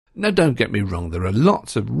Now, don't get me wrong, there are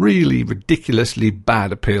lots of really ridiculously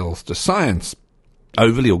bad appeals to science.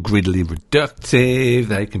 Overly or greedily reductive,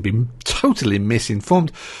 they can be totally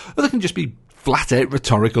misinformed, or they can just be flat-out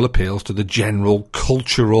rhetorical appeals to the general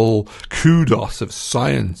cultural kudos of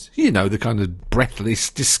science. You know, the kind of breathless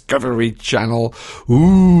Discovery Channel,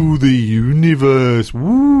 ooh, the universe,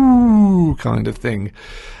 woo, kind of thing.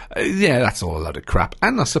 Yeah, that's all a load of crap.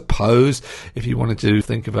 And I suppose if you wanted to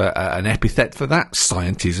think of an epithet for that,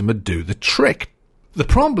 scientism would do the trick. The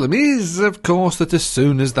problem is, of course, that as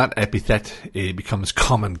soon as that epithet becomes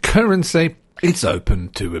common currency, it's open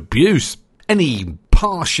to abuse. Any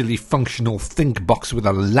partially functional think box with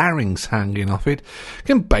a larynx hanging off it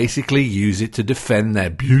can basically use it to defend their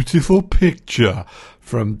beautiful picture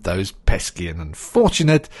from those pesky and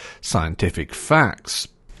unfortunate scientific facts.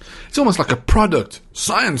 It's almost like a product.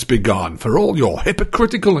 Science be gone for all your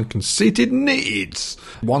hypocritical and conceited needs.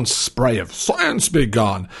 One spray of science be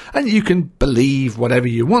gone, and you can believe whatever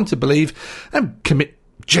you want to believe and commit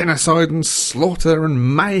genocide and slaughter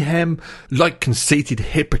and mayhem like conceited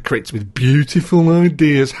hypocrites with beautiful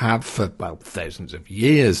ideas have for, well, thousands of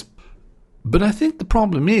years. But I think the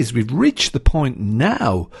problem is we've reached the point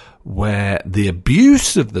now where the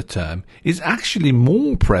abuse of the term is actually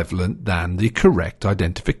more prevalent than the correct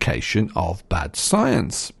identification of bad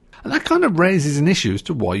science. And that kind of raises an issue as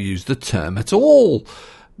to why use the term at all.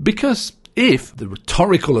 Because if the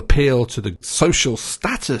rhetorical appeal to the social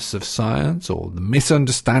status of science, or the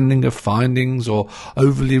misunderstanding of findings, or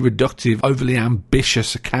overly reductive, overly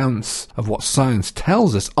ambitious accounts of what science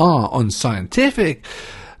tells us are unscientific,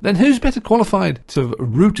 then who's better qualified to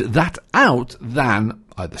root that out than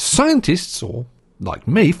either scientists or, like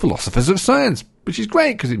me, philosophers of science? Which is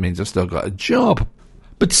great because it means I've still got a job.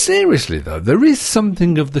 But seriously though, there is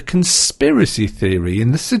something of the conspiracy theory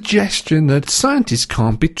in the suggestion that scientists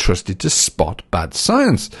can't be trusted to spot bad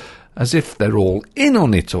science, as if they're all in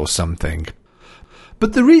on it or something.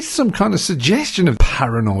 But there is some kind of suggestion of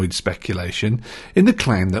paranoid speculation in the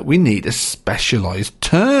claim that we need a specialised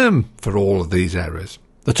term for all of these errors.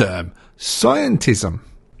 The term scientism.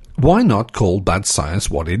 Why not call bad science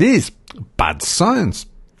what it is? Bad science.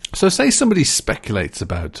 So say somebody speculates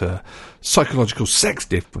about psychological sex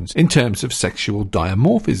difference in terms of sexual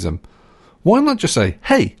dimorphism. Why not just say,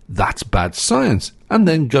 hey, that's bad science, and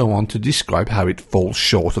then go on to describe how it falls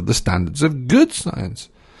short of the standards of good science?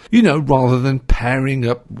 You know, rather than pairing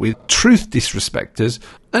up with truth disrespecters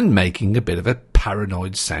and making a bit of a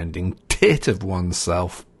paranoid sounding tit of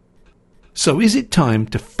oneself. So is it time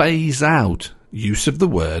to phase out use of the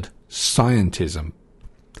word scientism?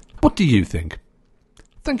 What do you think?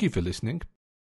 Thank you for listening.